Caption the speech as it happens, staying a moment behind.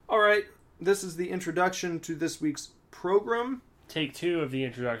this is the introduction to this week's program. Take 2 of the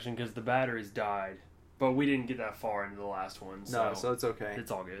introduction because the batteries died. But we didn't get that far into the last one. So it's okay. It's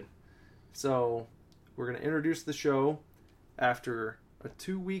all good. So we're going to introduce the show after a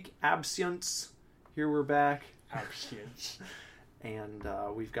 2-week absence. Here we're back. Absence. And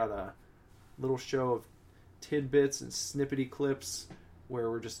we've got a little show of tidbits and snippety clips where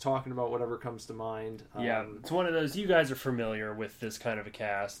we're just talking about whatever comes to mind. Yeah, it's one of those, you guys are familiar with this kind of a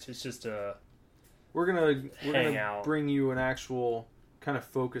cast. It's just we're gonna bring you an actual kind of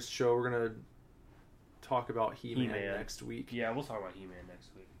focused show. We're gonna talk about He-Man next week. Yeah, we'll talk about He-Man next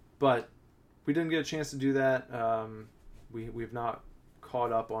week. But we didn't get a chance to do that. We've not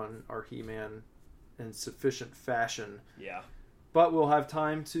caught up on our He-Man in sufficient fashion. Yeah. But we'll have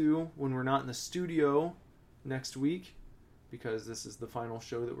time to when we're not in the studio next week, because this is the final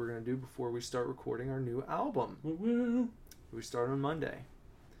show that we're going to do before we start recording our new album. Woo-woo. We start on Monday.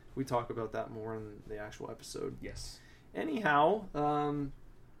 We talk about that more in the actual episode. Yes. Anyhow,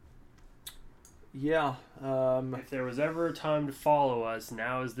 if there was ever a time to follow us,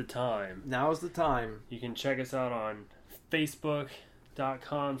 now is the time. Now is the time. You can check us out on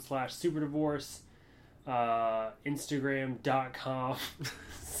Facebook.com/SuperDivorce,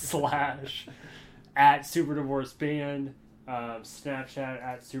 Instagram.com/@SuperDivorceBand,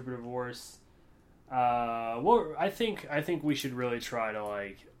 Snapchat @SuperDivorce. I think we should really try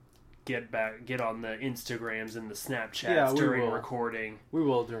to get on the Instagrams and the Snapchats during recording. We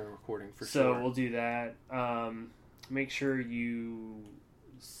will during recording for sure. So we'll do that. Make sure you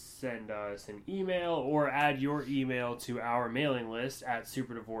send us an email or add your email to our mailing list at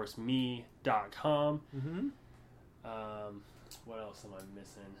superdivorceme.com. Mm-hmm. What else am I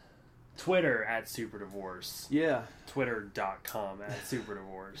missing? Twitter @SuperDivorce. Yeah. Twitter.com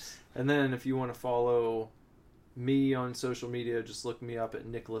 @SuperDivorce. And then if you want to follow me on social media, just look me up at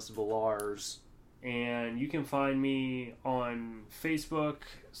Nicholas Villars. And you can find me on Facebook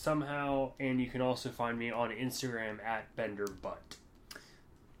somehow, and you can also find me on Instagram @BenderButt.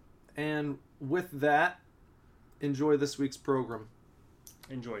 And with that, enjoy this week's program.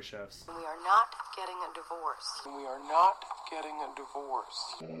 Enjoy, chefs. We are not getting a divorce. We are not getting a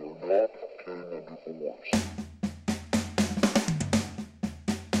divorce. We are not getting a divorce.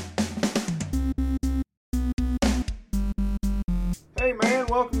 Hey man,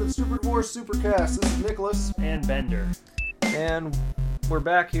 welcome to the Super Divorce Supercast. This is Nicholas. And Bender. And we're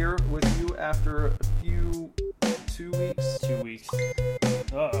back here with you after a few 2 weeks. 2 weeks.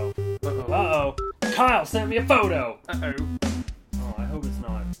 Uh-oh. Kyle sent me a photo. Uh-oh. Oh, I hope it's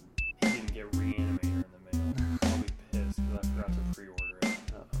not. He didn't get Reanimator in the mail. I'll be pissed because I forgot to pre-order it.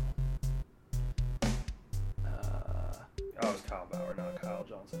 Oh, it's Kyle Bauer, not Kyle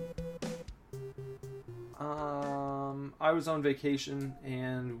Johnson. I was on vacation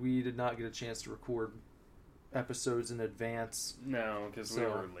and we did not get a chance to record episodes in advance. No, because we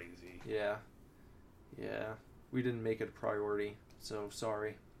were lazy. Yeah. We didn't make it a priority, so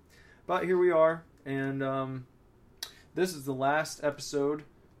sorry. But here we are, and this is the last episode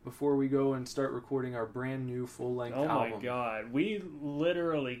before we go and start recording our brand new full-length album. Oh my god. We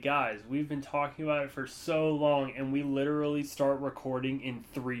literally, guys, we've been talking about it for so long, and we literally start recording in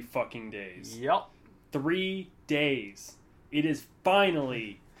 3 fucking days. Yep. 3 days. It is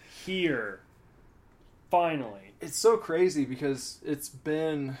finally here. Finally. It's so crazy because it's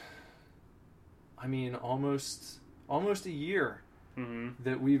been, almost a year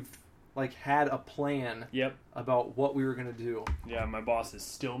that we've had a plan about what we were going to do. Yeah, my boss is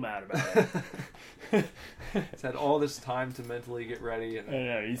still mad about it. He's had all this time to mentally get ready. And I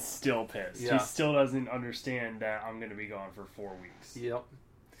know, he's still pissed. Yeah. He still doesn't understand that I'm going to be gone for 4 weeks. Yep.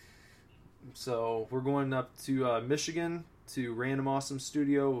 So we're going up to Michigan to Random Awesome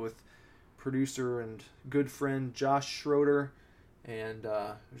Studio with producer and good friend Josh Schroeder. And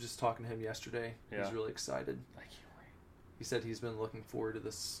I was just talking to him yesterday. Yeah. He's really excited. I can't wait. He said he's been looking forward to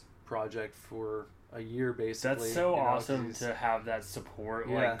this project for a year, basically. That's so awesome to have that support,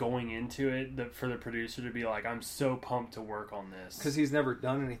 going into it, for the producer to be like, I'm so pumped to work on this. Because he's never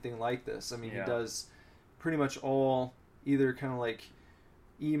done anything like this. He Yeah. does pretty much all either kind of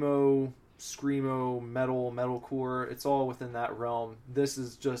emo, screamo, metalcore. It's all within that realm. This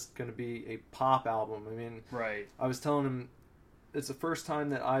is just going to be a pop album. Right. I was telling him it's the first time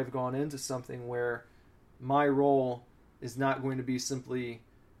that I've gone into something where my role is not going to be simply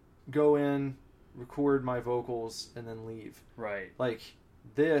go in, record my vocals, and then leave. Right.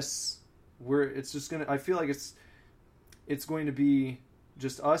 This, it's just gonna. I feel like it's going to be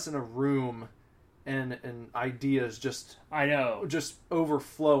just us in a room, and ideas just. I know. Just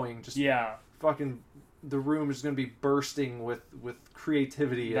overflowing. Just yeah. Fucking the room is going to be bursting with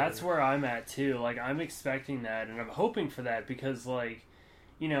creativity. That's where I'm at too. Like, I'm expecting that, and I'm hoping for that because, like,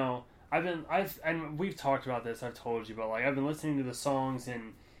 you know, and we've talked about this. I've told you, but like, I've been listening to the songs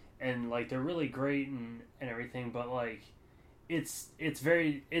and like they're really great and everything, but like, this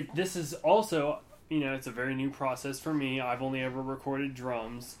is also, you know, it's a very new process for me. I've only ever recorded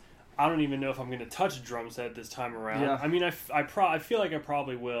drums. I don't even know if I'm going to touch a drum set this time around. Yeah. I mean, I feel like I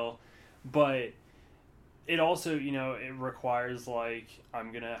probably will, but it also, you know, it requires, like,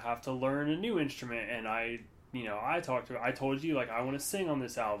 I'm going to have to learn a new instrument, and I told you, like, I want to sing on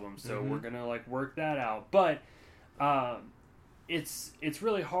this album, so we're going to, like, work that out. But it's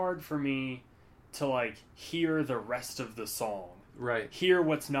really hard for me to, like, hear the rest of the song. Right. Hear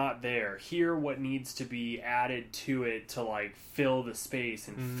what's not there. Hear what needs to be added to it to, like, fill the space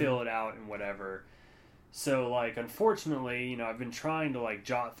and fill it out and whatever. So, like, unfortunately, you know, I've been trying to, like,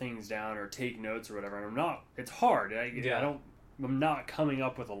 jot things down or take notes or whatever, and it's hard. I'm not coming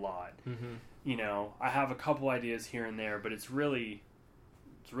up with a lot. Mm-hmm. You know, I have a couple ideas here and there, but it's really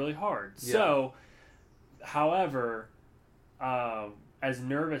hard. Yeah. So, however, as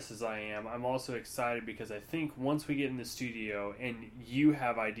nervous as I am, I'm also excited because I think once we get in the studio and you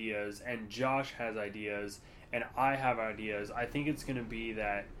have ideas and Josh has ideas and I have ideas, I think it's going to be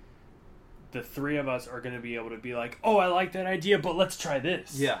that the three of us are going to be able to be like, oh, I like that idea, but let's try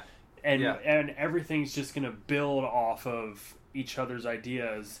this. Yeah. And everything's just going to build off of each other's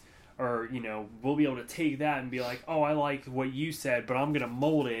ideas, or, you know, we'll be able to take that and be like, oh, I like what you said, but I'm going to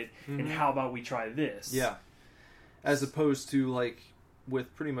mold it, and how about we try this? Yeah. As opposed to, like,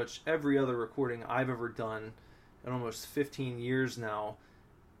 with pretty much every other recording I've ever done in almost 15 years now,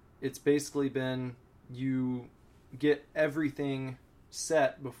 it's basically been you get everything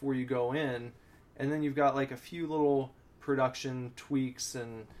set before you go in, and then you've got like a few little production tweaks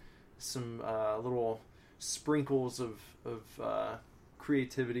and some little sprinkles of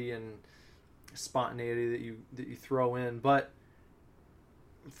creativity and spontaneity that you throw in, but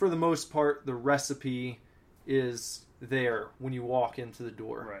for the most part the recipe is there when you walk into the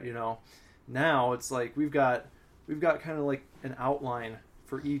door. Right. You know, now it's like we've got kind of like an outline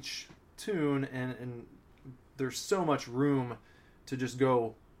for each tune, and there's so much room to just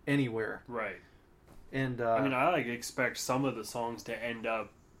go anywhere. Right. And I mean, I like expect some of the songs to end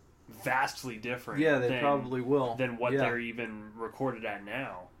up vastly different. Yeah, they probably will. Than what they're even recorded at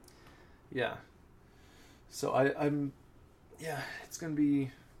now. Yeah. So I'm it's going to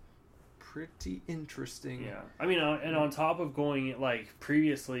be pretty interesting. Yeah. I mean, and on top of going, like,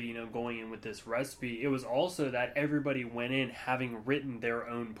 previously, you know, going in with this recipe, it was also that everybody went in having written their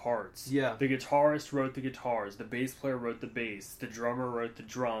own parts. Yeah. The guitarist wrote the guitars, the bass player wrote the bass, the drummer wrote the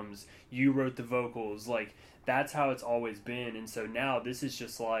drums, you wrote the vocals. Like, that's how it's always been. And so now this is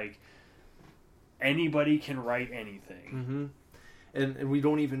just like anybody can write anything. Mm-hmm. And we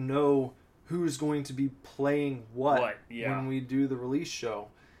don't even know who's going to be playing what when we do the release show,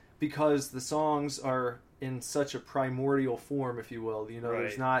 because the songs are in such a primordial form, if you will. You know,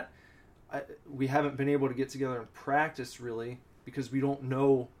 there's not... we haven't been able to get together and practice, really, because we don't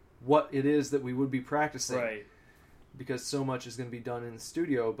know what it is that we would be practicing. Right. Because so much is going to be done in the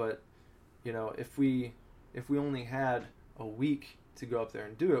studio, but, you know, if we only had a week to go up there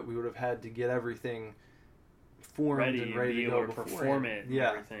and do it, we would have had to get everything formed and ready to go to perform it and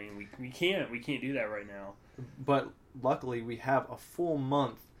everything. We can't do that right now. But luckily we have a full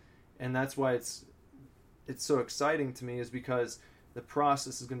month, and that's why it's so exciting to me, is because the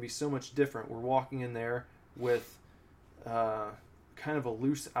process is going to be so much different. We're walking in there with kind of a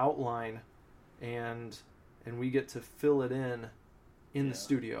loose outline, and we get to fill it in the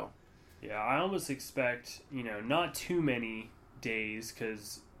studio. Yeah, I almost expect, you know, not too many days,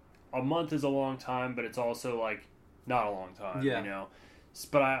 because a month is a long time, but it's also, like, not a long time, you know.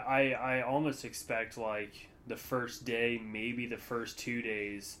 But I almost expect, like, the first day, maybe the first 2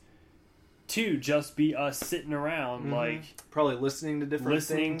 days, to just be us sitting around, like... Probably listening to different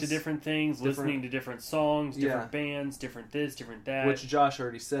things. Listening to different songs, different bands, different this, different that. Which Josh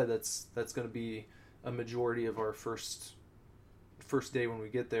already said that's going to be a majority of our first day when we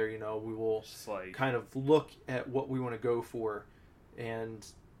get there. You know, we will kind of look at what we want to go for, and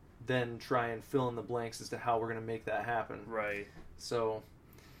then try and fill in the blanks as to how we're going to make that happen. Right. So,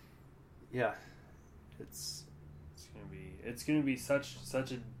 yeah, it's gonna be such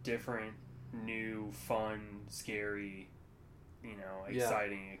a different, new, fun, scary, you know,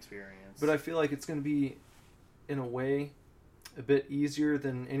 exciting experience. But I feel like it's going to be, in a way, a bit easier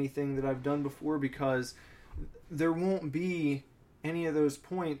than anything that I've done before, because there won't be any of those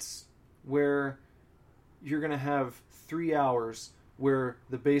points where you're going to have 3 hours where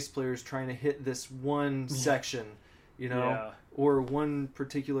the bass player is trying to hit this one section, you know, or one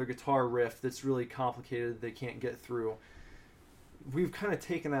particular guitar riff that's really complicated they can't get through. We've kind of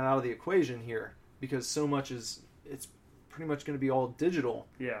taken that out of the equation here because so much it's pretty much going to be all digital.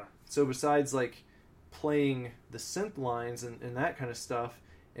 Yeah. So besides like playing the synth lines and that kind of stuff,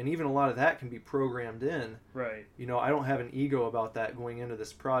 and even a lot of that can be programmed in. Right. You know, I don't have an ego about that going into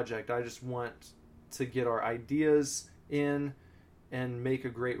this project. I just want to get our ideas in and make a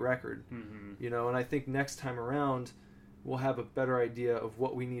great record. Mm-hmm. You know, and I think next time around we'll have a better idea of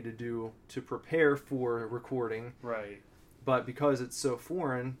what we need to do to prepare for recording. Right. But because it's so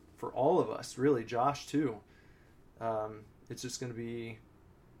foreign for all of us, really, Josh too, it's just going to be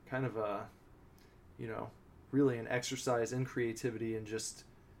kind of a, you know, really an exercise in creativity and just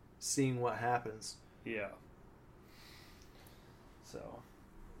seeing what happens. Yeah. So,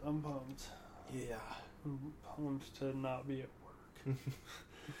 I'm pumped. Yeah. I'm pumped to not be at work.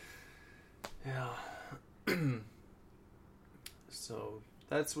 Yeah. So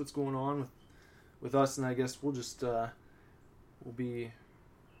that's what's going on with us, and I guess we'll just we'll be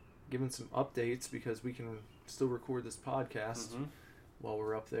giving some updates because we can still record this podcast while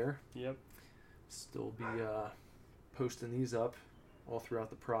we're up there. Yep. Still be posting these up all throughout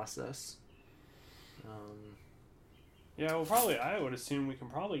the process. Yeah, well, probably, I would assume we can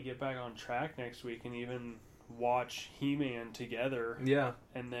probably get back on track next week and even watch He-Man together. Yeah.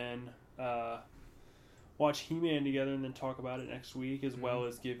 And then watch He-Man together and then talk about it next week, as well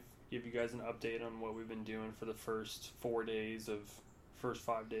as give you guys an update on what we've been doing for the first 5 days of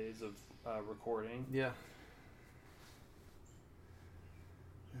recording. Yeah.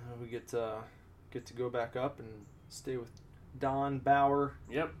 We get to go back up and stay with Don Bauer.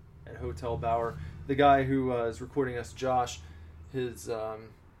 Yep. At Hotel Bauer. The guy who is recording us, Josh, his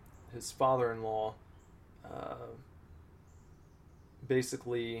father-in-law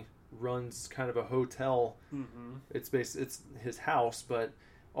basically runs kind of a hotel. Mm-hmm. It's his house, but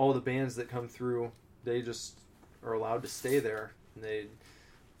all the bands that come through, they just are allowed to stay there. And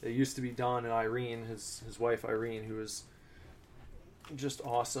they used to be Don and Irene, his wife Irene, who was just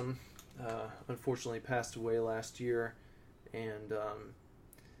awesome. Unfortunately passed away last year, and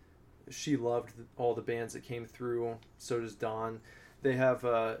she loved all the bands that came through. So does Don. They have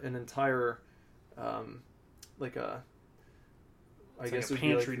an entire I guess like a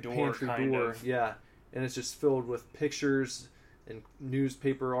pantry door, kind of. Yeah, and it's just filled with pictures and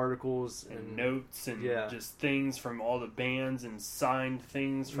newspaper articles and notes and yeah. just things from all the bands and signed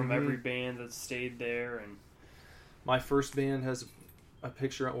things from every band that stayed there. And my first band has a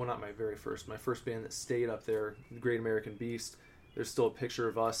picture. Well, not my very first. My first band that stayed up there, Great American Beast. There's still a picture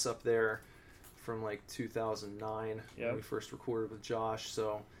of us up there from like 2009 when we first recorded with Josh.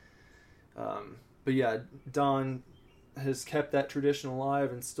 So, but yeah, Don has kept that tradition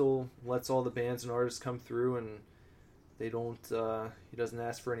alive and still lets all the bands and artists come through, and they don't. He doesn't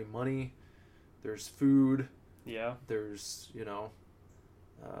ask for any money. There's food. Yeah. There's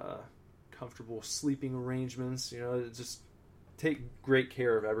comfortable sleeping arrangements. Just take great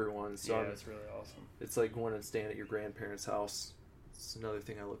care of everyone. So yeah, it's really awesome. It's like going and staying at your grandparents' house. It's another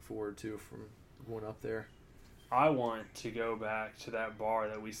thing I look forward to from going up there. I want to go back to that bar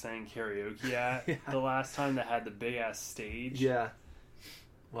that we sang karaoke at the last time that had the big ass stage. Yeah.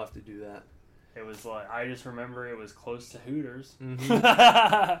 We'll have to do that. It was like, I just remember it was close to Hooters.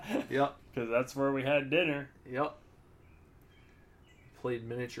 Mm-hmm. Yep. Because that's where we had dinner. Yep. Played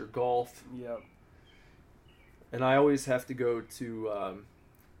miniature golf. Yep. And I always have to go to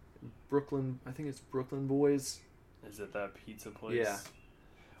Brooklyn. I think it's Brooklyn Boys. Is it that pizza place? Yeah.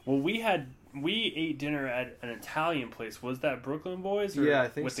 Well, we ate dinner at an Italian place. Was that Brooklyn Boys? Or yeah, I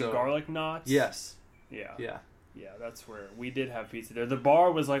think with so. The garlic knots? Yes. Yeah. Yeah. Yeah, that's where we did have pizza there. The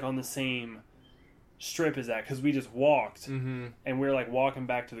bar was like on the same strip as that because we just walked and we were like walking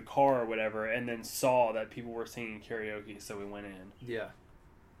back to the car or whatever, and then saw that people were singing karaoke, so we went in. Yeah.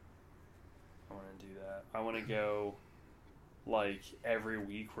 I want to do that. I want to go like every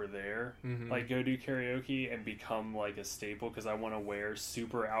week we're there, like go do karaoke and become like a staple because I want to wear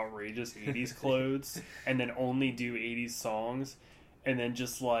super outrageous 80s clothes and then only do 80s songs and then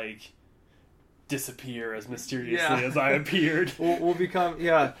just like disappear as mysteriously as I appeared. We'll become,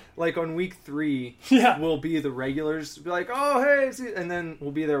 like on week 3, we'll be the regulars. Be like, oh, hey, see, and then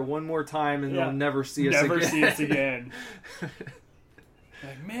we'll be there one more time and they'll never see us again. Never see us again.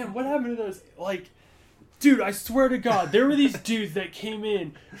 Like, man, what happened to those? Like, dude, I swear to God, there were these dudes that came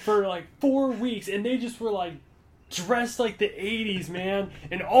in for like 4 weeks and they just were like dressed like the 80s, man.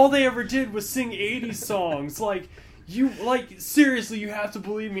 And all they ever did was sing 80s songs. Like, You, like, seriously, you have to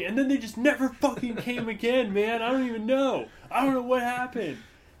believe me. And then they just never fucking came again, man. I don't even know. I don't know what happened.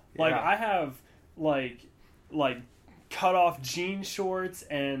 Like, Yeah. I have, like, cut off jean shorts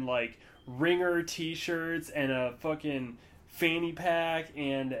and, like, ringer t-shirts and a fucking fanny pack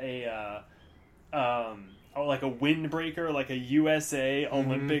and a, like a windbreaker, like a USA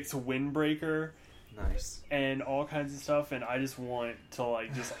Olympics windbreaker. Nice. And all kinds of stuff. And I just want to,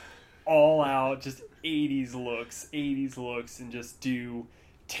 like, just all out, just 80s looks, and just do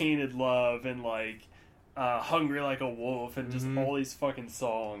Tainted Love and, like, Hungry Like a Wolf and just all these fucking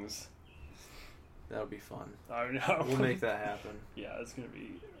songs. That'll be fun. I know. We'll make that happen. Yeah, it's gonna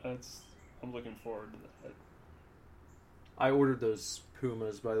be. I'm looking forward to that. I ordered those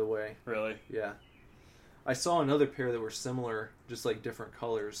Pumas, by the way. Really? Yeah. I saw another pair that were similar, just like different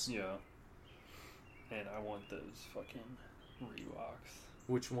colors. Yeah. And I want those fucking Reeboks.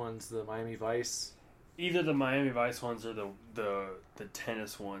 Which ones? The Miami Vice? Either the Miami Vice ones or the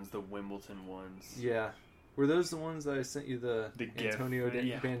tennis ones, the Wimbledon ones. Yeah. Were those the ones that I sent you the GIF. Antonio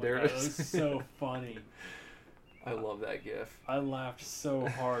Yeah, Banderas? that was so funny. I love that GIF. I laughed so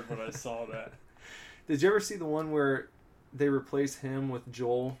hard when I saw that. Did you ever see the one where they replace him with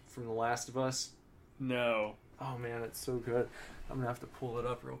Joel from The Last of Us? No. Oh man, it's so good. I'm gonna have to pull it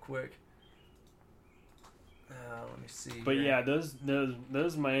up real quick. Let me see. But here. yeah,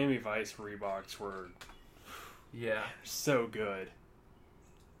 those Miami Vice Reeboks were Yeah. so good.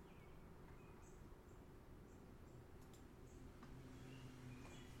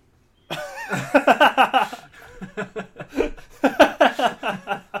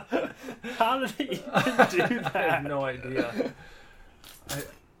 How did he even do that? I have no idea.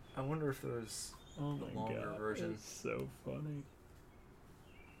 I wonder if there's Oh the my longer god, version. that's so funny.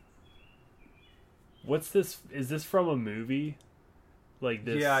 What's this? Is this from a movie? Like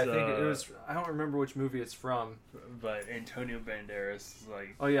this? Yeah, I think it was. I don't remember which movie it's from. But Antonio Banderas is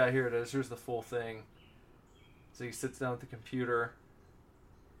like. Oh yeah, here it is. Here's the full thing. So he sits down at the computer.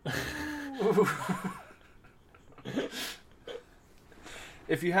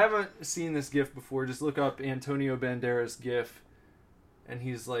 If you haven't seen this GIF before, just look up Antonio Banderas GIF, and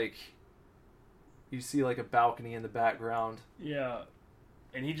he's like, you see like a balcony in the background. Yeah,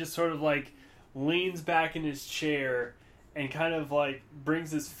 and he just sort of like leans back in his chair and kind of like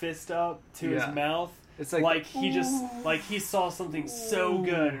brings his fist up to his mouth. It's like he just like he saw something so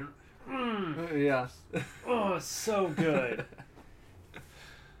good. Yeah. Oh, so good.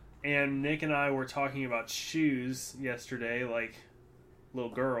 And Nick and I were talking about shoes yesterday, like little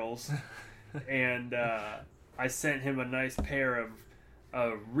girls, and I sent him a nice pair of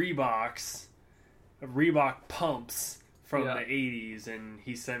Reeboks, Reebok pumps from the 80s, and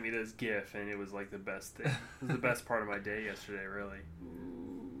he sent me this GIF, and it was like the best thing. It was the best part of my day yesterday, really.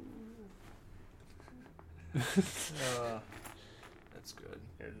 That's good.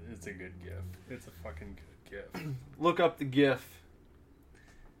 It's a good GIF. It's a fucking good GIF. Look up the GIF,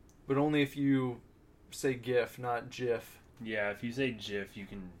 but only if you say GIF, not GIF. Yeah, if you say GIF, you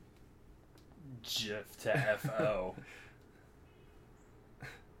can GIF to FO.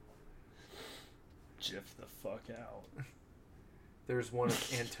 GIF the fuck out. There's one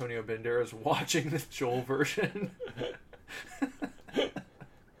of Antonio Banderas watching the Joel version.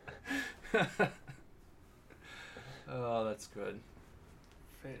 Oh, that's good.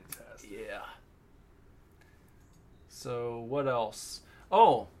 Fantastic. Yeah. So, what else?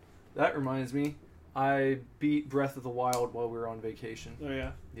 Oh, that reminds me. I beat Breath of the Wild while we were on vacation. Oh,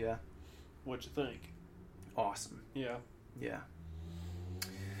 yeah? Yeah. What'd you think? Awesome. Yeah. Yeah.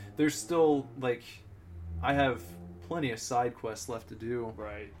 There's still, like, I have plenty of side quests left to do.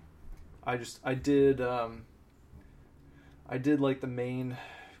 Right. I did like the main,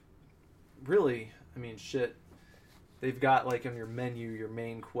 really, I mean, shit. They've got, like, on your menu, your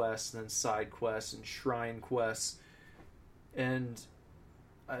main quests, and then side quests, and shrine quests. And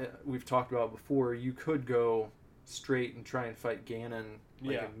we've talked about before, you could go straight and try and fight Ganon,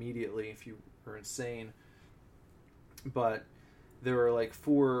 like, immediately if you were insane. But there are, like,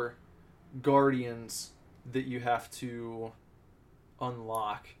 4 guardians that you have to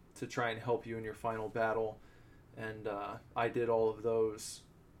unlock to try and help you in your final battle. And I did all of those,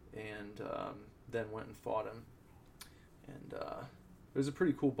 and then went and fought him. And it was a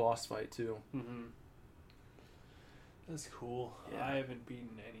pretty cool boss fight, too. Mm-hmm. That's cool. Yeah. I haven't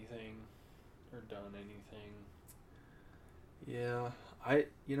beaten anything or done anything. Yeah. I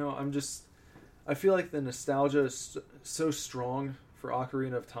feel like the nostalgia is so strong for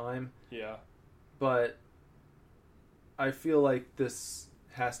Ocarina of Time. Yeah. But I feel like this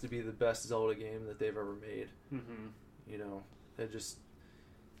has to be the best Zelda game that they've ever made. Mm-hmm. You know,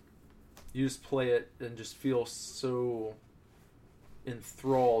 you just play it and just feel so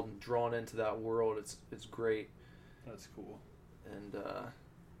enthralled and drawn into that world. It's great. That's cool. And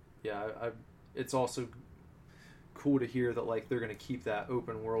it's also cool to hear that like they're gonna keep that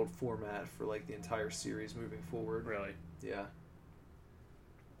open world format for like the entire series moving forward. Really? Yeah.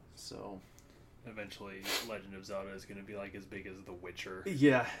 So eventually Legend of Zelda is gonna be like as big as The Witcher.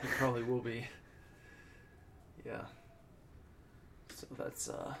 Yeah, it probably will be. Yeah. So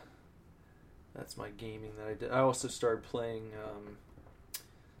that's my gaming that I did. I also started playing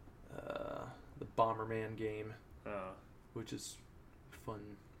the Bomberman game, which is fun.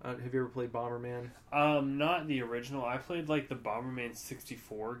 Have you ever played Bomberman? Not the original. I played like the Bomberman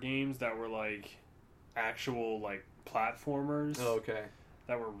 64 games that were like actual like platformers. Oh, okay.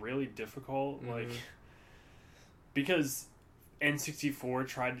 That were really difficult, like because N64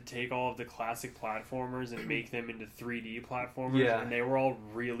 tried to take all of the classic platformers and make them into 3D platformers, and they were all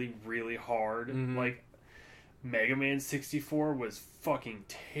really, really hard. Like Mega Man 64 was fucking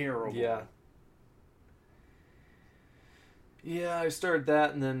terrible. Yeah, I started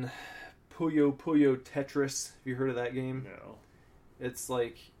that, and then Puyo Puyo Tetris. Have you heard of that game? No. It's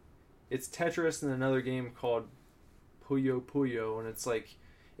Tetris and another game called Puyo Puyo, and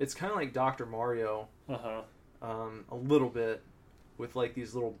it's kind of like Dr. Mario. A little bit, with like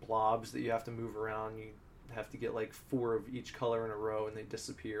these little blobs that you have to move around. You have to get like 4 of each color in a row, and they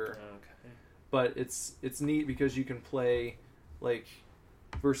disappear. Okay. But it's neat because you can play like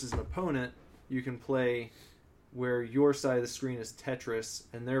versus an opponent. You can play where your side of the screen is Tetris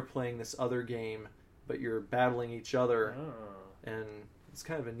and they're playing this other game, but you're battling each other, and it's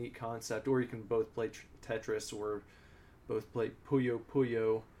kind of a neat concept. Or you can both play Tetris or both play Puyo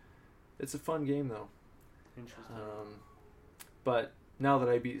Puyo. It's a fun game though. Interesting. But now that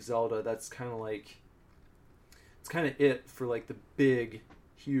I beat Zelda, that's kind of like it for like the big,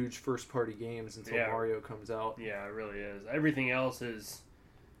 huge first party games until Mario comes out. Yeah, it really is. Everything else is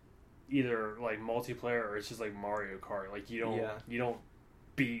either like multiplayer or it's just like Mario Kart. Like you don't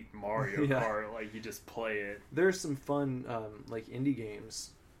beat Mario Kart, like you just play it. There's some fun like indie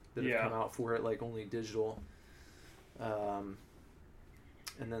games that have come out for it, like only digital. And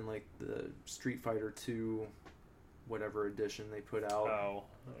then like the Street Fighter 2 whatever edition they put out. Oh.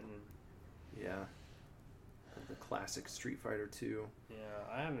 Yeah. The classic Street Fighter 2. Yeah,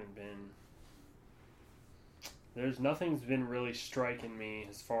 I haven't been... Nothing's been really striking me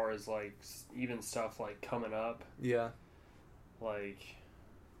as far as like even stuff like coming up. Yeah. Like,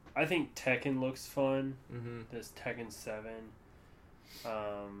 I think Tekken looks fun. Mm-hmm. This Tekken 7.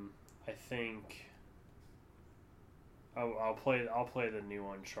 I think I'll play the new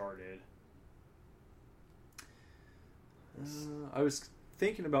Uncharted. I was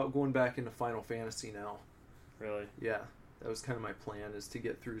thinking about going back into Final Fantasy now. Really? Yeah, that was kind of my plan, is to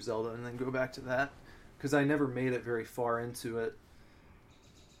get through Zelda and then go back to that, because I never made it very far into it.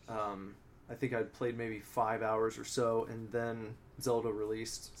 I think I'd played maybe 5 hours or so, and then Zelda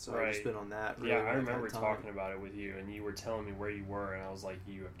released, so I've just been on that. Really I remember talking about it with you, and you were telling me where you were, and I was like,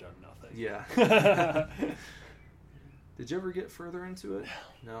 you have done nothing. Yeah. Did you ever get further into it?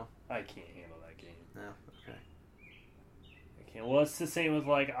 No. I can't handle that game. No? Okay. I can't. Well, it's the same with,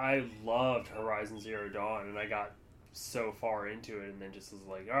 like, I loved Horizon Zero Dawn, and I got so far into it, and then just was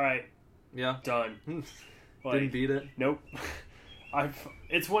like, alright. Yeah. Done. Like, didn't beat it? Nope.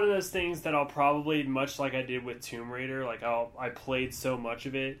 It's one of those things that I'll probably, much like I did with Tomb Raider, like I played so much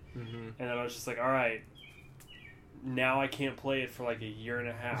of it, and then I was just like, alright, now I can't play it for like a year and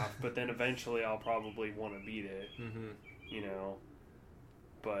a half, but then eventually I'll probably want to beat it, you know,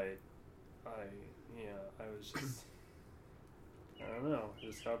 but I was just, I don't know, I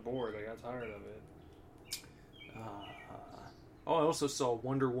just got bored, I got tired of it. I also saw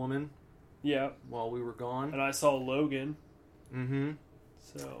Wonder Woman. Yeah. While we were gone. And I saw Logan. Mm-hmm.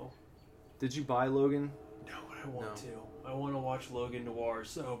 So. Did you buy Logan? No, but I want to. I want to watch Logan Noir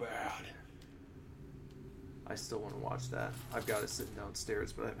so bad. I still want to watch that. I've got it sitting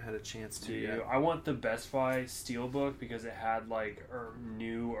downstairs, but I haven't had a chance to yet. I want the Best Buy Steelbook because it had like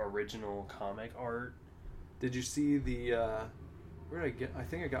new original comic art. Did you see the? Where did I get? I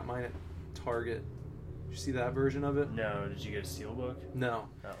think I got mine at Target. Did you see that version of it? No. Did you get a Steelbook? No.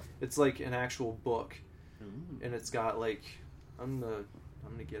 Oh. It's like an actual book, Ooh. and it's got like I'm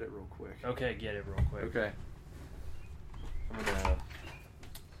gonna get it real quick. Okay, get it real quick. Okay. I'm gonna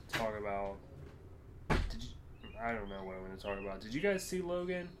talk about. I don't know what I'm gonna talk about. Did you guys see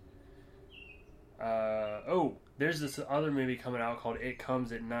Logan? There's this other movie coming out called It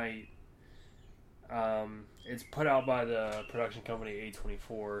Comes at Night. It's put out by the production company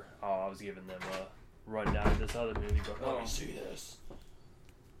A24. I was giving them a rundown of this other movie, but let me see this.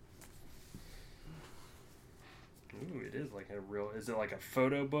 a real... Is it like a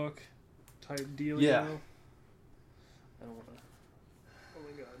photo book type deal? Yeah. You know? I don't want to... Oh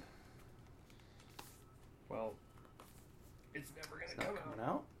my god. Well, it's never going to come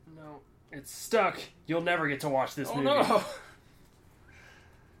out. No. It's stuck. You'll never get to watch this movie. Oh, no!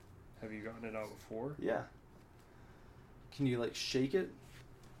 Have you gotten it out before? Yeah. Can you, like, shake it?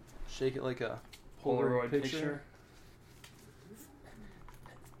 Shake it like a Polaroid picture?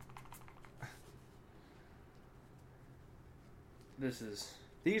 This is...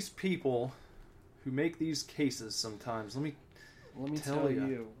 These people who make these cases sometimes, let me tell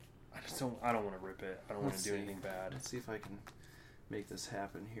you. I don't want to rip it. I don't want to do anything bad. Let's see if I can make this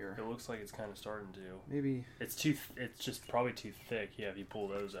happen here. It looks like it's kind of starting to. Maybe it's just probably too thick. Yeah, if you pull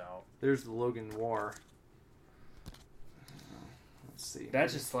those out. There's the Logan Noir. Let's see.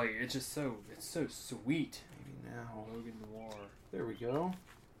 That's just like it's so sweet. Maybe now. Logan Noir. There we go.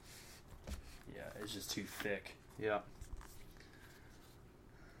 Yeah, it's just too thick. Yeah.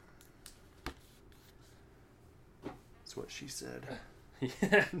 That's what she said.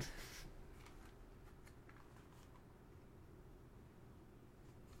 Yeah.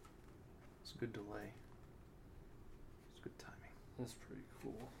 It's a good delay. It's good timing. That's pretty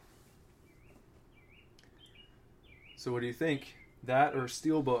cool. So what do you think? That or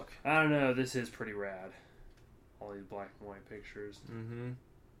Steelbook? I don't know. This is pretty rad. All these black and white pictures. Mm-hmm.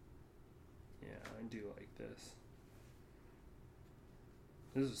 Yeah, I do like this.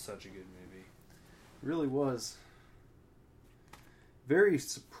 This is such a good movie. It really was. Very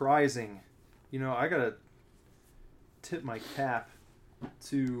surprising. You know, I gotta tip my cap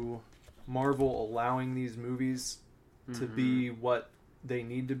to Marvel allowing these movies to be what they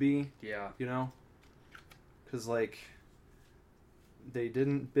need to be. Yeah. You know? Because, like, they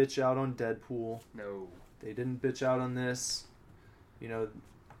didn't bitch out on Deadpool. No. They didn't bitch out on this. You know,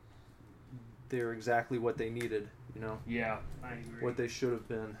 they're exactly what they needed, you know? Yeah, I agree. What they should have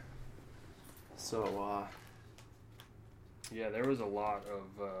been. So, yeah, there was a lot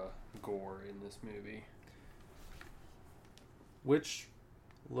of gore in this movie. Which,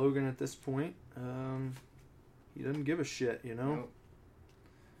 Logan at this point, he doesn't give a shit, you know? Nope.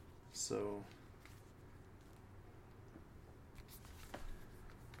 So...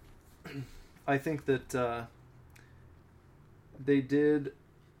 I think that they did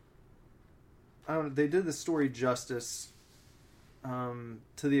the story justice to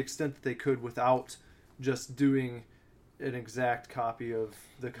the extent that they could without just doing an exact copy of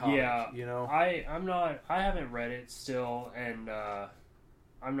the comic. Yeah, you know, I haven't read it still, and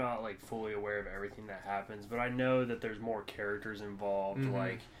I'm not like fully aware of everything that happens, but I know that there's more characters involved,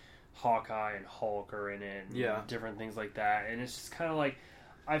 like Hawkeye and Hulk are in it, and different things like that, and it's just kind of like.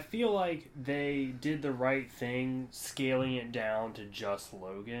 I feel like they did the right thing scaling it down to just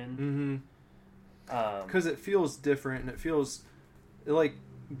Logan. Because it feels different, and it like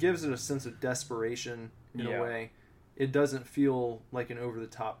gives it a sense of desperation in a way. It doesn't feel like an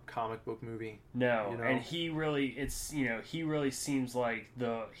over-the-top comic book movie. No, you know? And he really seems like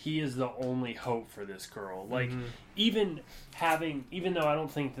he is the only hope for this girl. Like, even though I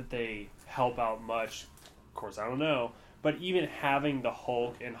don't think that they help out much, of course I don't know, but even having the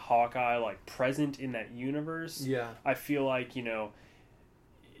Hulk and Hawkeye like present in that universe, I feel like, you know,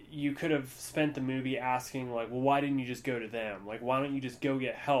 you could have spent the movie asking like, well, why didn't you just go to them? Like, why don't you just go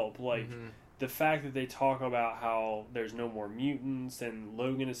get help? Like, the fact that they talk about how there's no more mutants and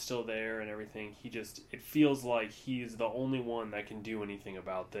Logan is still there and everything, it feels like he's the only one that can do anything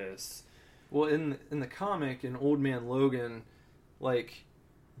about this. Well, in the comic, in Old Man Logan, like,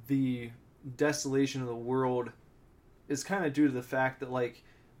 the desolation of the world is kind of due to the fact that, like,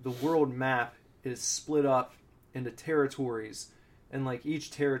 the world map is split up into territories, and, like, each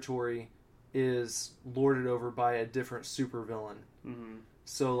territory is lorded over by a different supervillain.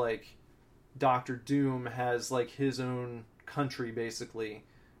 So, like, Doctor Doom has, like, his own country, basically,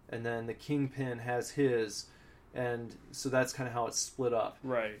 and then the Kingpin has his, and so that's kind of how it's split up.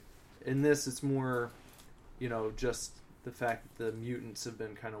 Right. In this, it's more, you know, just the fact that the mutants have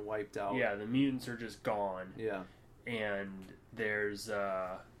been kind of wiped out. Yeah, the mutants are just gone. Yeah. And there's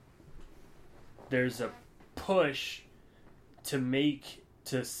a push to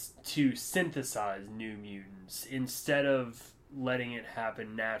synthesize new mutants instead of letting it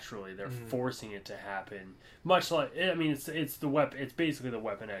happen naturally. They're forcing it to happen, much like it's the weapon. It's basically the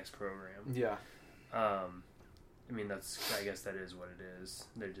Weapon X program. Yeah. I guess that is what it is.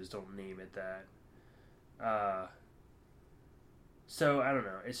 They just don't name it that. So, I don't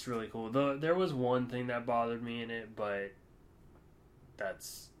know. It's really cool. There was one thing that bothered me in it, but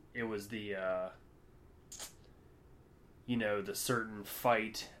it was the, the certain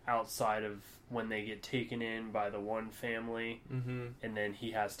fight outside of when they get taken in by the one family, and then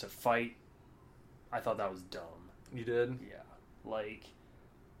he has to fight. I thought that was dumb. You did? Yeah. Like,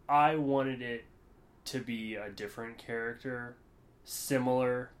 I wanted it to be a different character,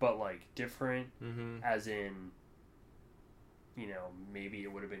 similar, but, like, different, as in, maybe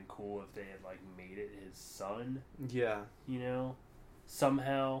it would have been cool if they had, like, made it his son. Yeah.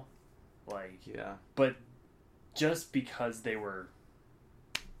 Somehow. Like, yeah. But just because they were,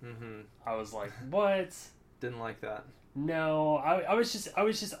 I was like, what? Didn't like that. No, I was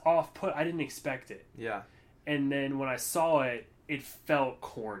just off put. I didn't expect it. Yeah. And then when I saw it, it felt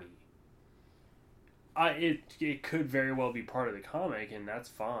corny. It could very well be part of the comic, and that's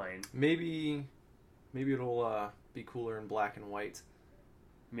fine. Maybe it'll be cooler in black and white.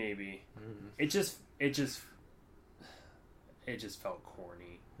 Maybe. It just felt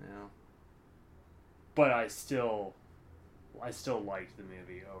corny. Yeah. But I still liked the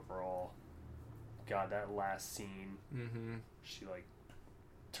movie overall. God, that last scene. She like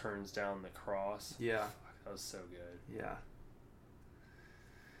turns down the cross. Yeah. That was so good. Yeah.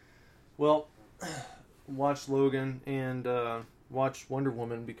 Well, watch Logan and watch Wonder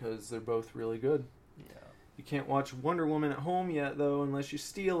Woman because they're both really good. Yeah. You can't watch Wonder Woman at home yet, though, unless you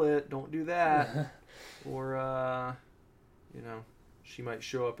steal it. Don't do that. Or, she might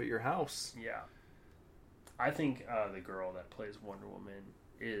show up at your house. Yeah. I think the girl that plays Wonder Woman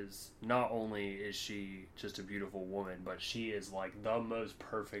is, not only is she just a beautiful woman, but she is like the most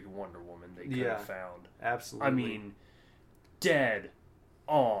perfect Wonder Woman they could have found. Absolutely. I mean, dead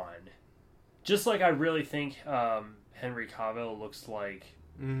on. Just like I really think Henry Cavill looks like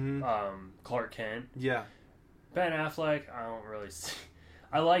Clark Kent. Yeah. Ben Affleck, I don't really see.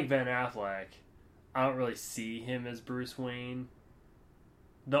 I like Ben Affleck. I don't really see him as Bruce Wayne.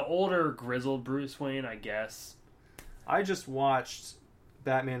 The older, grizzled Bruce Wayne, I guess. I just watched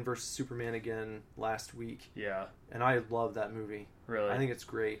Batman vs. Superman again last week. Yeah. And I love that movie. Really? I think it's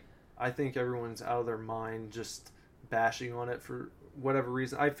great. I think everyone's out of their mind just bashing on it for whatever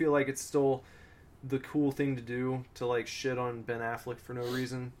reason. I feel like it's still the cool thing to do to, like, shit on Ben Affleck for no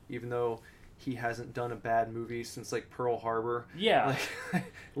reason, even though he hasn't done a bad movie since, like, Pearl Harbor. Yeah.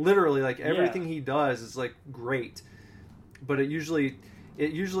 Like, literally, like, everything he does is, like, great. But it usually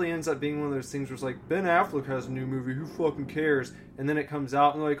ends up being one of those things where it's like, Ben Affleck has a new movie, who fucking cares? And then it comes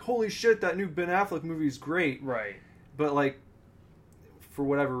out and they're like, holy shit, that new Ben Affleck movie is great. Right. But, like, for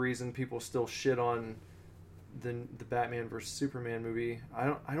whatever reason, people still shit on the Batman vs. Superman movie.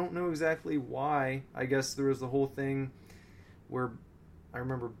 I don't know exactly why. I guess there was the whole thing where I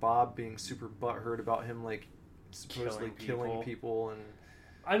remember Bob being super butthurt about him, like, supposedly killing people and...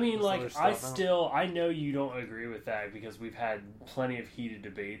 I mean, like, I know you don't agree with that because we've had plenty of heated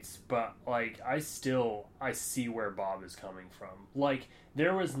debates, but, like, I see where Bob is coming from. Like,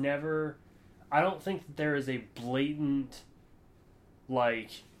 there was never, I don't think that there is a blatant, like,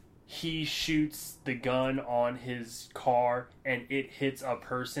 he shoots the gun on his car and it hits a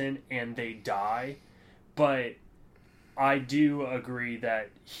person and they die, but I do agree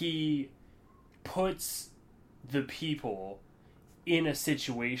that he puts the people in a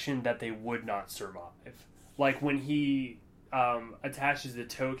situation that they would not survive. Like when he attaches the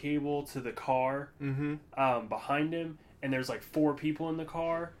tow cable to the car behind him, and there's like 4 people in the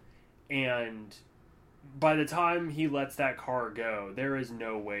car, and by the time he lets that car go, there is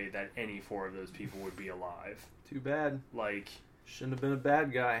no way that any 4 of those people would be alive. Too bad. Like, shouldn't have been a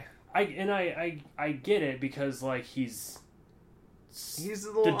bad guy. I get it because, like, he's a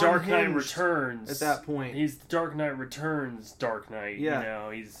little the Dark Knight Returns at that point. He's the Dark Knight Returns Dark Knight. Yeah. You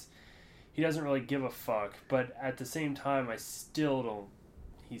know, he doesn't really give a fuck. But at the same time, he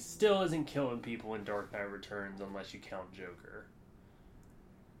still isn't killing people in Dark Knight Returns unless you count Joker.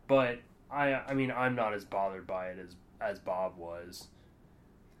 But I mean, I'm not as bothered by it as Bob was.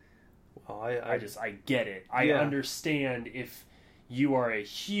 Well, I get it. I understand if you are a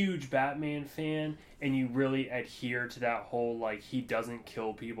huge Batman fan and you really adhere to that whole, like, he doesn't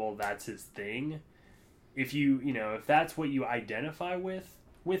kill people, that's his thing. If if that's what you identify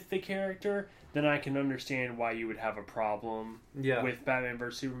with the character, then I can understand why you would have a problem with Batman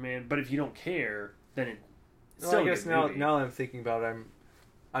vs. Superman. But if you don't care, then it's still I guess a good movie. now that I'm thinking about it,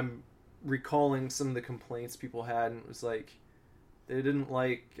 I'm recalling some of the complaints people had, and it was like they didn't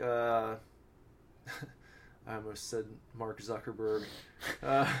like I almost said Mark Zuckerberg.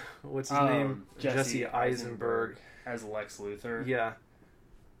 What's his name? Jesse Eisenberg as Lex Luthor. Yeah.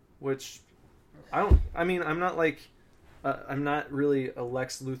 Which I'm not like I'm not really a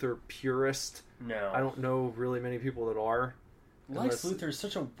Lex Luthor purist. No. I don't know really many people that are. Lex Luthor is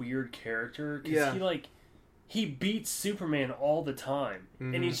such a weird character because he beats Superman all the time,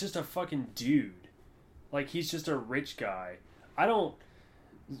 and he's just a fucking dude. Like, he's just a rich guy.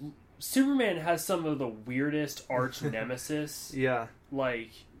 Superman has some of the weirdest arch nemesis. Yeah. Like,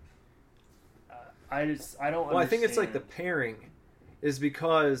 I don't understand. I think it's like the pairing is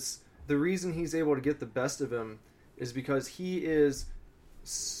because the reason he's able to get the best of him is because he is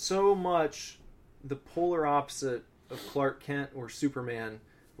so much the polar opposite of Clark Kent or Superman,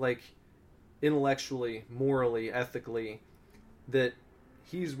 like intellectually, morally, ethically, that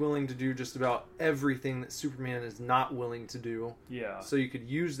he's willing to do just about everything that Superman is not willing to do. Yeah. So you could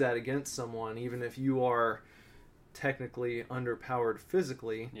use that against someone, even if you are technically underpowered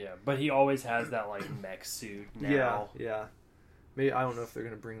physically. Yeah, but he always has that, like, mech suit now. Yeah. Maybe, I don't know if they're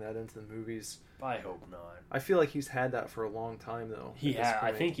going to bring that into the movies. I hope not. I feel like he's had that for a long time, though.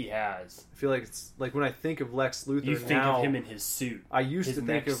 I think he has. I feel like it's like when I think of Lex Luthor, You think of him in his suit. I used to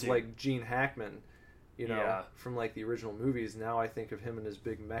think of suit. like Gene Hackman, from like the original movies. Now I think of him in his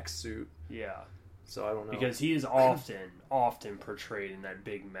big mech suit. Yeah. So I don't know, because he is often portrayed in that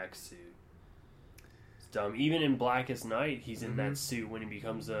big mech suit. It's dumb. Even in Blackest Night, he's in that suit when he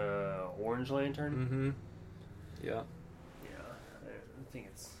becomes a Orange Lantern. Mm-hmm. Yeah. Yeah. I think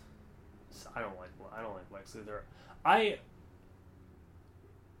it's. I don't like Lex Luthor. I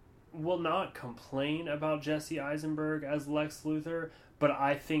will not complain about Jesse Eisenberg as Lex Luthor, but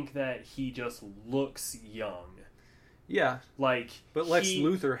I think that he just looks young. Yeah. Like, but Lex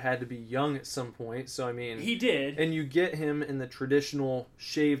Luthor had to be young at some point, so I mean, he did. And you get him in the traditional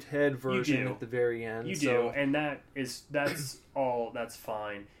shaved head version at the very end. You do, and that's all. That's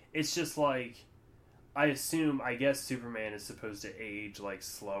fine. It's just like, I guess Superman is supposed to age like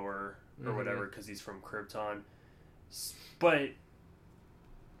slower or whatever because he's from Krypton, but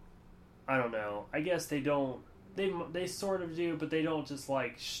I don't know. I guess they don't. They sort of do, but they don't just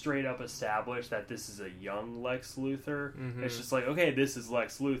like straight up establish that this is a young Lex Luthor. It's just like, okay, this is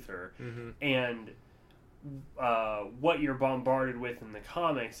Lex Luthor, and what you're bombarded with in the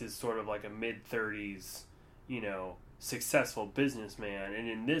comics is sort of like a mid-30s, successful businessman, and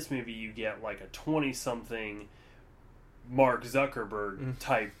in this movie you get like a 20-something Mark Zuckerberg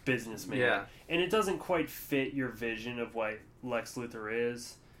type businessman, and it doesn't quite fit your vision of what Lex Luthor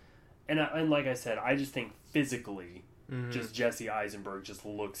is. And like I said, I just think physically, just Jesse Eisenberg just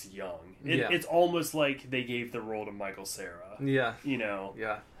looks young. It's almost like they gave the role to Michael Cera. Yeah.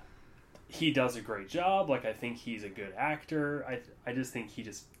 Yeah. He does a great job. Like, I think he's a good actor. I just think he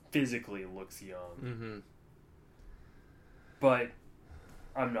just physically looks young. But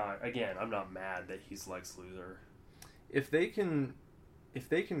I'm not mad that he's Lex Luthor. If they can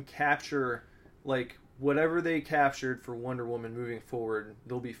capture, like, whatever they captured for Wonder Woman moving forward,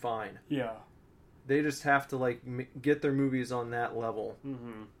 they'll be fine. Yeah. They just have to, like, get their movies on that level.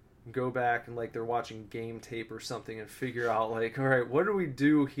 Go back and, like, they're watching game tape or something and figure out, like, all right, what do we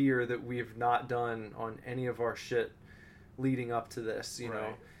do here that we've not done on any of our shit leading up to this, you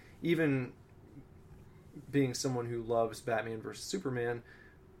know? Even being someone who loves Batman vs. Superman,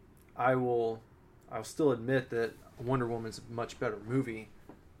 I'll still admit that Wonder Woman's a much better movie.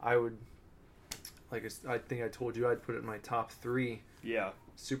 I think I told you I'd put it in my top 3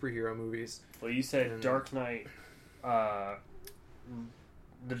 superhero movies. Well, you said Dark Knight. The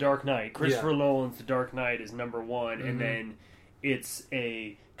Dark Knight. Christopher Nolan's The Dark Knight is number 1, and then it's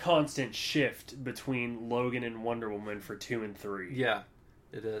a constant shift between Logan and Wonder Woman for 2 and 3. Yeah,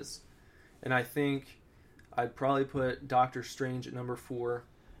 it is. And I think I'd probably put Doctor Strange at number 4.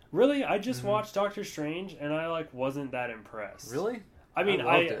 Really? I just watched Doctor Strange, and I wasn't that impressed. Really? I mean,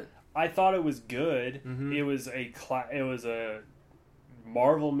 I loved it. I thought it was good. It was a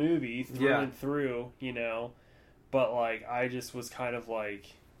Marvel movie through and through, But I just was kind of like,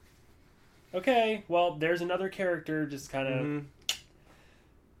 okay, well, there's another character, just kind of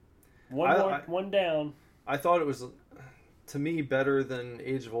one down. I thought it was, to me, better than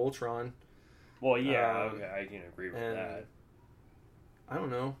Age of Ultron. Well, yeah, okay, I can agree with that. I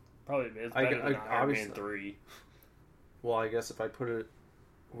don't know. Probably it's better than Iron Man 3. Well, I guess if I put it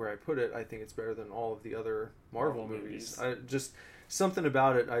where I put it, I think it's better than all of the other Marvel movies. Just something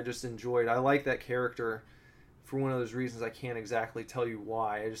about it I just enjoyed. I like that character for one of those reasons. I can't exactly tell you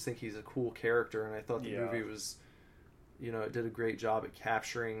why. I just think he's a cool character, and I thought the movie was, it did a great job at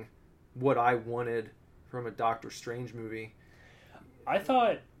capturing what I wanted from a Doctor Strange movie. I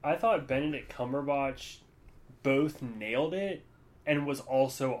thought Benedict Cumberbatch both nailed it and was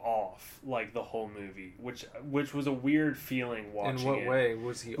also off the whole movie, which was a weird feeling watching it. In what way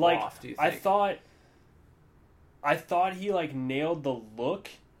was he off, do you think? I thought he nailed the look,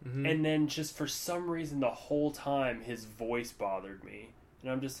 and then just for some reason the whole time his voice bothered me.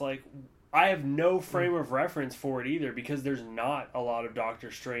 And I'm just like, I have no frame of reference for it either because there's not a lot of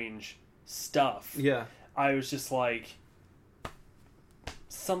Doctor Strange stuff. Yeah. I was just like,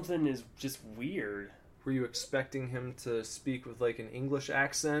 something is just weird. Were you expecting him to speak with like an English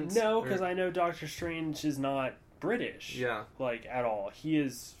accent? No, because I know Doctor Strange is not British. Yeah. Like, at all. He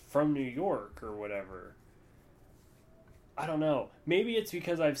is from New York or whatever. I don't know. Maybe it's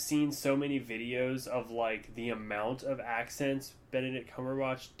because I've seen so many videos of, like, the amount of accents Benedict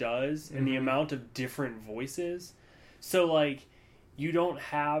Cumberbatch does and the amount of different voices. So, like, you don't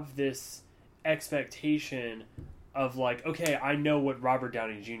have this expectation of, like, okay, I know what Robert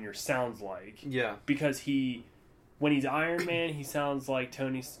Downey Jr. sounds like. Yeah. Because when he's Iron Man, he sounds like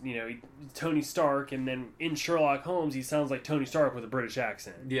Tony Stark, and then in Sherlock Holmes, he sounds like Tony Stark with a British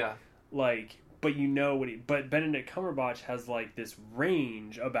accent. Yeah. Like, but but Benedict Cumberbatch has, like, this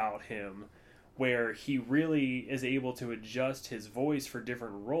range about him where he really is able to adjust his voice for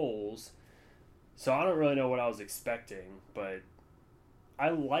different roles. So I don't really know what I was expecting, but I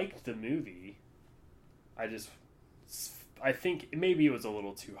liked the movie. I think maybe it was a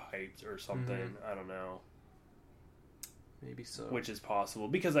little too hyped or something. I don't know. Maybe so. Which is possible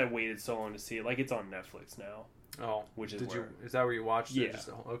because I waited so long to see it. Like, it's on Netflix now. Oh, which is is that where you watched it?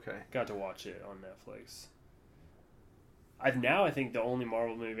 Yeah. Okay. Got to watch it on Netflix. I think the only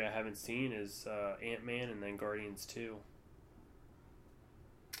Marvel movie I haven't seen is Ant-Man and then Guardians 2.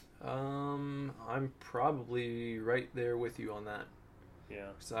 I'm probably right there with you on that. Yeah.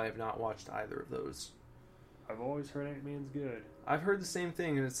 Because I have not watched either of those. I've always heard Ant-Man's good. I've heard the same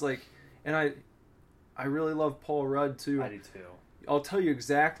thing, and it's like, and I really love Paul Rudd too. I do too. I'll tell you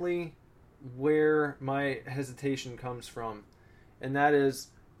exactly where my hesitation comes from, and that is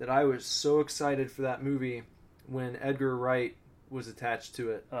that I was so excited for that movie when Edgar Wright was attached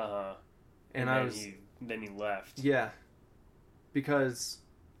to it. And then he left. Yeah. Because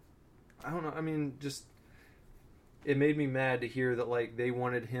I don't know, I mean, just it made me mad to hear that, like, they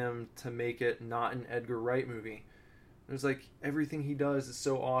wanted him to make it not an Edgar Wright movie. It was like everything he does is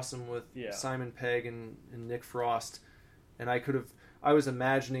so awesome with Simon Pegg and Nick Frost, and I was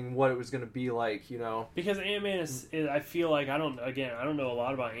imagining what it was going to be like, you know. Because Ant-Man is, I feel like, I don't know a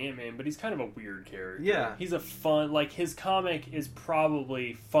lot about Ant-Man, but he's kind of a weird character. Yeah. He's a fun, like, his comic is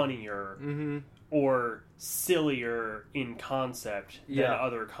probably funnier or sillier in concept than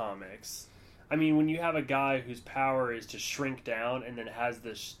other comics. I mean, when you have a guy whose power is to shrink down and then has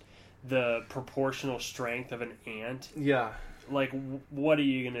the proportional strength of an ant. Yeah. Like, what are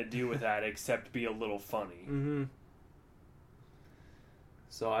you going to do with that except be a little funny?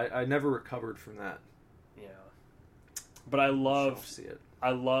 So I never recovered from that. Yeah. But I love see it.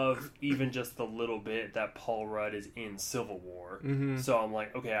 I love even just the little bit that Paul Rudd is in Civil War. So I'm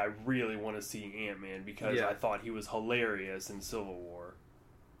like, okay, I really want to see Ant-Man because I thought he was hilarious in Civil War.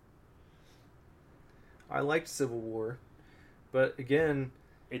 I liked Civil War, but again,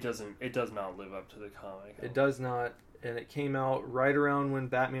 it does not live up to the comic. It does not, and it came out right around when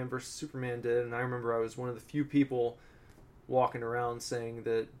Batman vs. Superman did, and I remember I was one of the few people walking around saying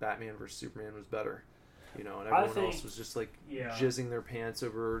that Batman vs. Superman was better, you know, and everyone else was just like jizzing their pants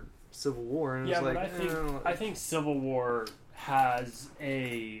over Civil War, and it was like, I think Civil War has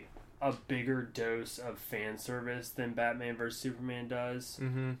a bigger dose of fan service than Batman vs. Superman does.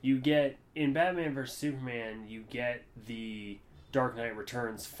 You get in Batman vs. Superman, you get the Dark Knight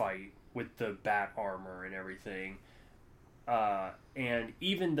Returns fight with the bat armor and everything, and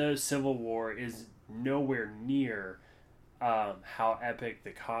even though Civil War is nowhere near how epic the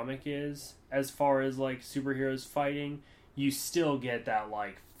comic is as far as, like, superheroes fighting, you still get that,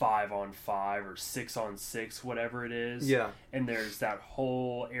 like, 5-on-5 or 6-on-6, whatever it is. Yeah. And there's that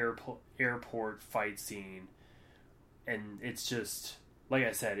whole airport fight scene, and it's just, like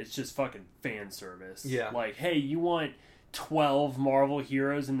I said, it's just fucking fan service. Yeah. Like, hey, you want 12 Marvel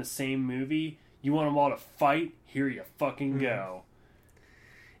heroes in the same movie? You want them all to fight? Here you fucking go.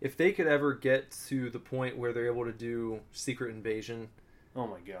 If they could ever get to the point where they're able to do Secret Invasion, oh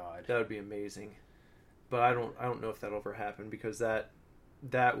my god, that would be amazing. But I don't know if that'll ever happen because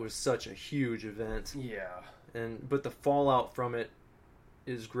that was such a huge event. Yeah. But the fallout from it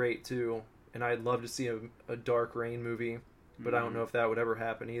is great too. And I'd love to see a Dark Reign movie, but I don't know if that would ever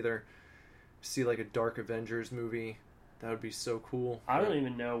happen either. See, like, a Dark Avengers movie, that would be so cool. I don't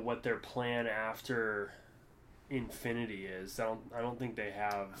even know what their plan after Infinity is. I don't think they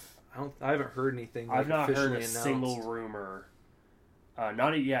have. I haven't heard anything. I've not heard a announced. single rumor.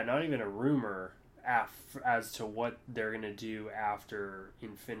 Not even a rumor as to what they're gonna do after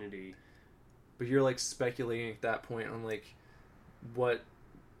Infinity. But you're, like, speculating at that point on, like, what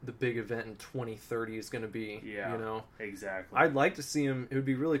the big event in 2030 is going to be. Yeah, you know, exactly. I'd like to see them. It would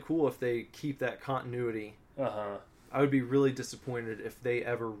be really cool if they keep that continuity. Uh-huh. I would be really disappointed if they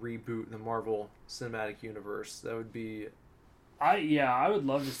ever reboot the Marvel Cinematic Universe. That would be... I would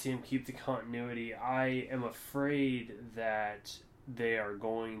love to see him keep the continuity. I am afraid that they are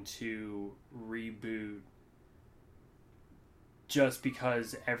going to reboot just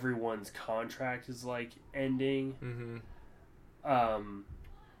because everyone's contract is like ending. Mm-hmm.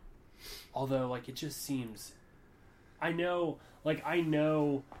 Although like it just seems, I know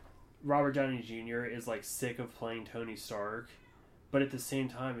Robert Downey Jr. is like sick of playing Tony Stark, but at the same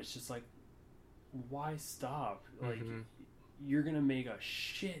time it's just like, why stop? Like, you're gonna make a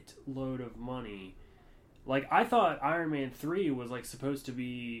shit load of money. Like, I thought Iron Man 3 was like supposed to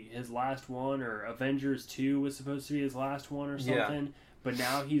be his last one, or Avengers 2 was supposed to be his last one or something. Yeah. But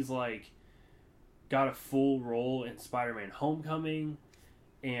now he's like got a full role in Spider-Man Homecoming,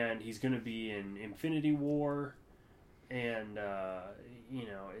 and he's gonna be in Infinity War, and you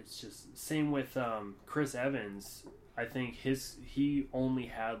know, it's just same with Chris Evans. I think he only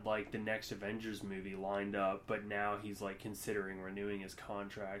had like the next Avengers movie lined up, but now he's like considering renewing his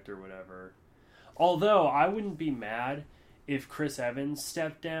contract or whatever. Although I wouldn't be mad if Chris Evans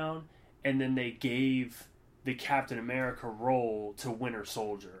stepped down and then they gave the Captain America role to Winter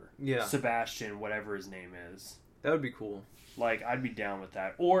Soldier. Yeah. Sebastian, whatever his name is. That would be cool. Like, I'd be down with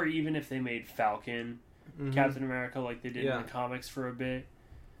that. Or even if they made Falcon Captain America like they did in the comics for a bit.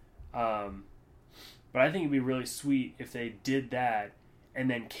 But I think it'd be really sweet if they did that and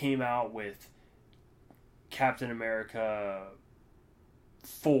then came out with Captain America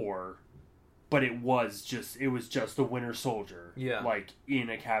 4, but it was just the Winter Soldier. Yeah. Like, in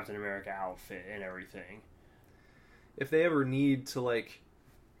a Captain America outfit and everything. If they ever need to, like,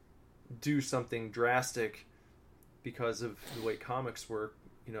 do something drastic because of the way comics work,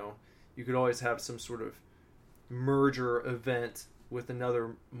 you know, you could always have some sort of merger event with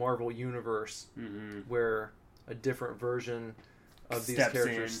another Marvel universe where a different version of these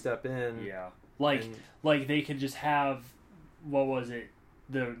characters step in. Yeah. Like they could just have, what was it?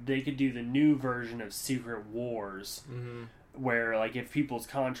 They could do the new version of Secret Wars where, like, if people's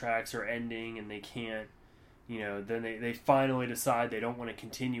contracts are ending and they can't, you know, then they finally decide they don't want to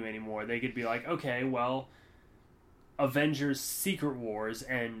continue anymore. They could be like, okay, well, Avengers Secret Wars,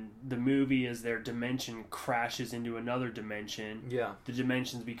 and the movie as their dimension crashes into another dimension. Yeah. The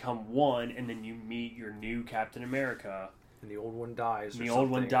dimensions become one, and then you meet your new Captain America. And the old one dies. And the old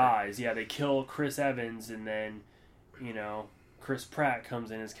one dies. Yeah, they kill Chris Evans, and then, you know, Chris Pratt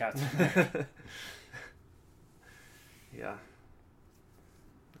comes in as Captain America. Yeah.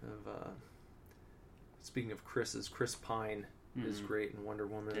 Speaking of Chris's, Chris Pine is great in Wonder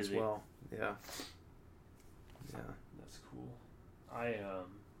Woman as well. Yeah. Yeah. That's cool.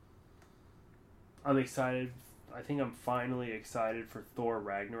 I'm excited. I think I'm finally excited for Thor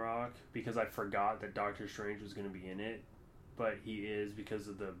Ragnarok because I forgot that Doctor Strange was going to be in it, but he is because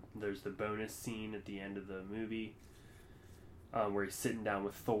of there's the bonus scene at the end of the movie where he's sitting down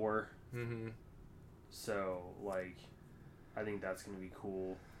with Thor. So, like, I think that's going to be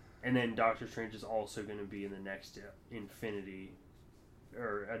cool. And then Doctor Strange is also going to be in the next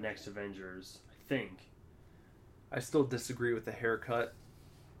next Avengers, I think. I still disagree with the haircut.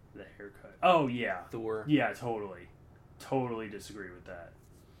 The haircut. Oh, yeah. Thor. Yeah, totally. Totally disagree with that.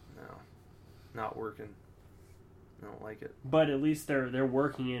 No. Not working. I don't like it. But at least they're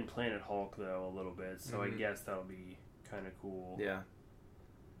working in Planet Hulk, though, a little bit. So I guess that'll be kind of cool. Yeah.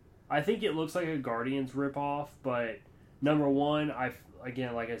 I think it looks like a Guardians ripoff, but number one,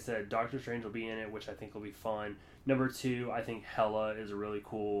 again, like I said, Doctor Strange will be in it, which I think will be fun. Number two, I think Hela is a really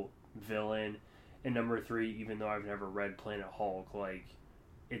cool villain. And number three, even though I've never read Planet Hulk, like,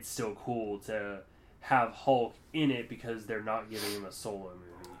 it's still cool to have Hulk in it because they're not giving him a solo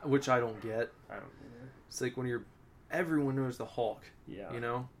movie. Which I don't get. I don't either. It's like when everyone knows the Hulk. Yeah. You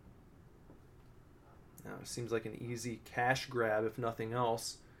know? Now, it seems like an easy cash grab, if nothing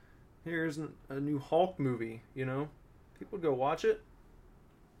else. Here's a new Hulk movie, you know? People go watch it.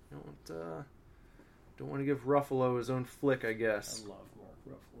 Don't want to give Ruffalo his own flick, I guess. I love Mark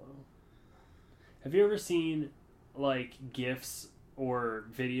Ruffalo. Have you ever seen, like, GIFs or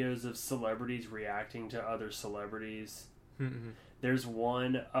videos of celebrities reacting to other celebrities? There's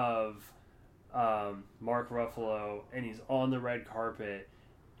one of Mark Ruffalo, and he's on the red carpet,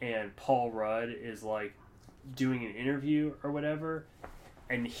 and Paul Rudd is, like, doing an interview or whatever,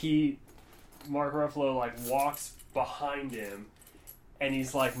 and Mark Ruffalo, like, walks behind him, and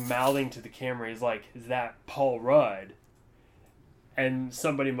he's, like, mouthing to the camera. He's like, is that Paul Rudd? And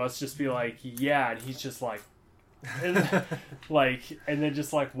somebody must just be like, yeah, and he's just like, And like, and then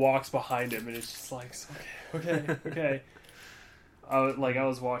just like walks behind him, and it's just like, okay. I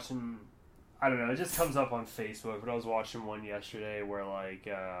was watching, I don't know, it just comes up on Facebook, but I was watching one yesterday where like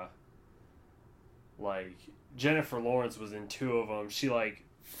Jennifer Lawrence was in two of them. She like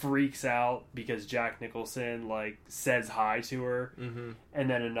freaks out because Jack Nicholson like says hi to her, and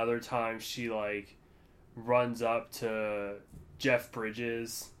then another time she like runs up to Jeff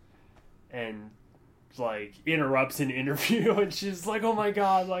Bridges and like interrupts an interview, and she's like, oh my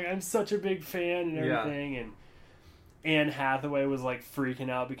god, like I'm such a big fan and everything. And Anne Hathaway was like freaking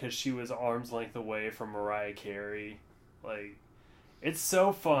out because she was arm's length away from Mariah Carey. Like, it's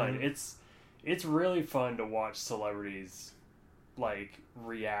so fun. It's really fun to watch celebrities like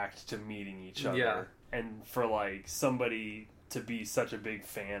react to meeting each other, and for like somebody to be such a big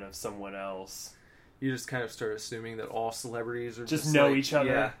fan of someone else. You just kind of start assuming that all celebrities are just know like, each other.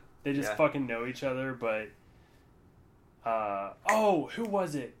 Yeah. They just fucking know each other. But who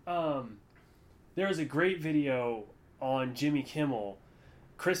was it? There was a great video on Jimmy Kimmel.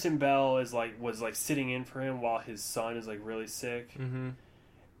 Kristen Bell was sitting in for him while his son is like really sick.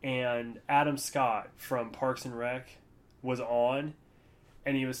 And Adam Scott from Parks and Rec was on,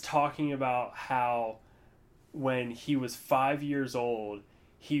 and he was talking about how when he was 5 years old,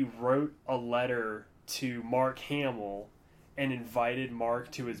 he wrote a letter to Mark Hamill and invited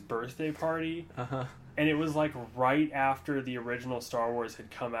Mark to his birthday party. And it was like right after the original Star Wars had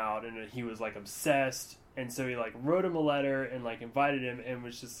come out, and he was like obsessed, and so he like wrote him a letter and like invited him, and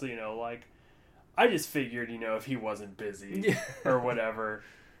was just, you know, like, I just figured, you know, if he wasn't busy or whatever.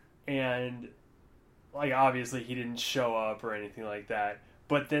 And like obviously he didn't show up or anything like that,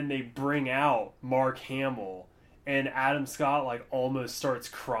 but then they bring out Mark Hamill, and Adam Scott like almost starts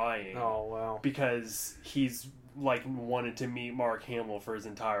crying. Oh wow. Because he's like wanted to meet Mark Hamill for his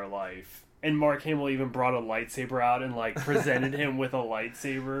entire life. And Mark Hamill even brought a lightsaber out and like presented him with a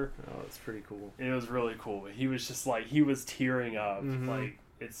lightsaber. Oh, that's pretty cool. It was really cool. He was just like, he was tearing up. Like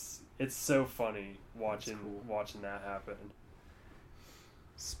it's so funny watching that happen.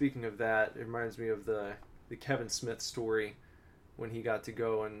 Speaking of that, it reminds me of the Kevin Smith story when he got to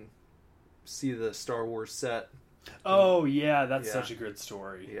go and see the Star Wars set. Oh yeah, that's such a good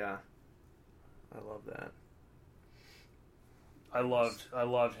story. Yeah, I love that. I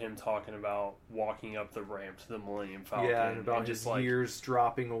loved him talking about walking up the ramp to the Millennium Falcon. Yeah, and about just his like years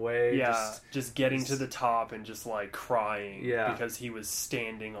dropping away. Yeah, just getting to the top and just like crying. Yeah. Because he was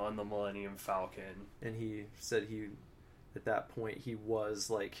standing on the Millennium Falcon. And he said at that point he was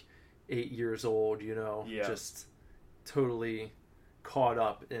like 8 years old, you know, just totally caught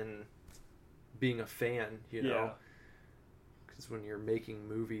up in being a fan, you know. Because when you're making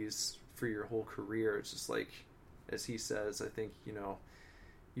movies for your whole career, it's just like, as he says, I think, you know,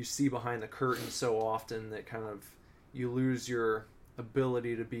 you see behind the curtain so often that kind of you lose your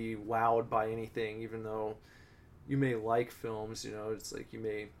ability to be wowed by anything, even though you may like films, you know. It's like you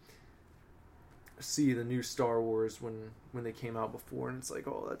may see the new Star Wars when they came out before, and it's like,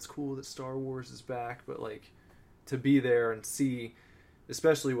 oh, that's cool that Star Wars is back, but like to be there and see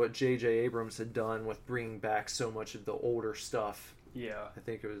especially what J.J. Abrams had done with bringing back so much of the older stuff. Yeah. I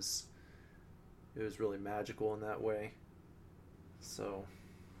think it was really magical in that way. So,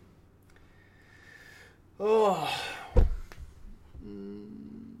 well,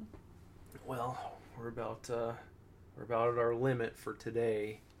 we're about at our limit for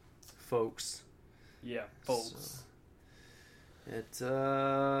today, folks. Yeah, folks. So,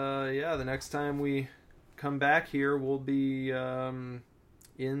 the next time we come back here, we'll be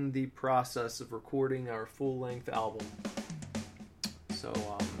in the process of recording our full-length album. So,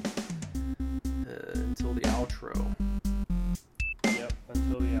 until the outro. Yep,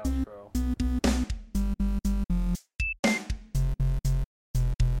 until the outro.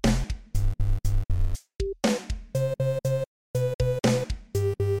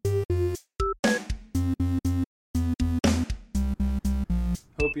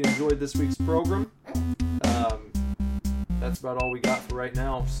 Hope you enjoyed this week's program. That's about all we got for right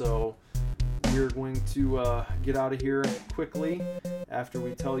now. So we're going to get out of here quickly after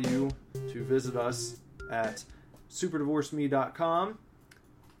we tell you to visit us at superdivorceme.com.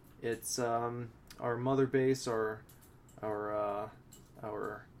 It's our mother base, our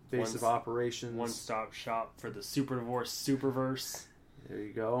base of operations. One-stop shop for the Super Divorce Superverse. There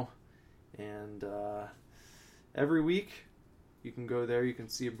you go. And every week you can go there. You can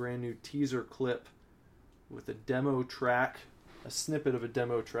see a brand new teaser clip with a demo track, a snippet of a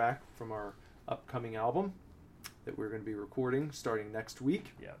demo track from our upcoming album that we're going to be recording starting next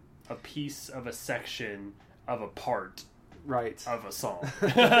week. Yeah. A piece of a section of a part right of a song.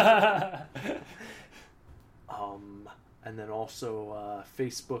 And then also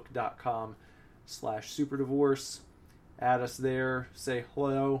facebook.com/superdivorce. Add us there, say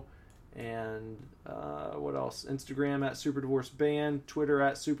hello, and what else? Instagram @superdivorceband, Twitter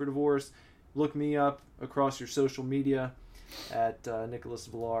 @superdivorce. Look me up across your social media at Nicholas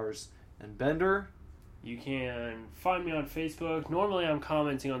Villars and Bender. You can find me on Facebook. Normally I'm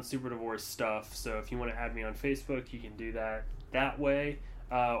commenting on Super Divorce stuff, so if you want to add me on Facebook, you can do that way.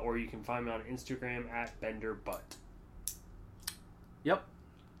 Or you can find me on Instagram @BenderButt. Yep.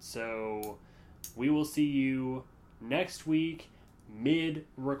 So we will see you next week,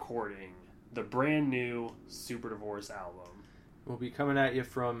 mid-recording the brand new Super Divorce album. We'll be coming at you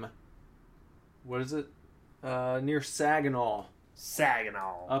from, what is it? Near Saginaw.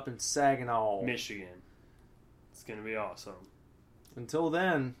 Up in Saginaw, Michigan. It's going to be awesome. Until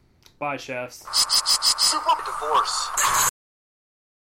then. Bye, chefs. Super Divorce.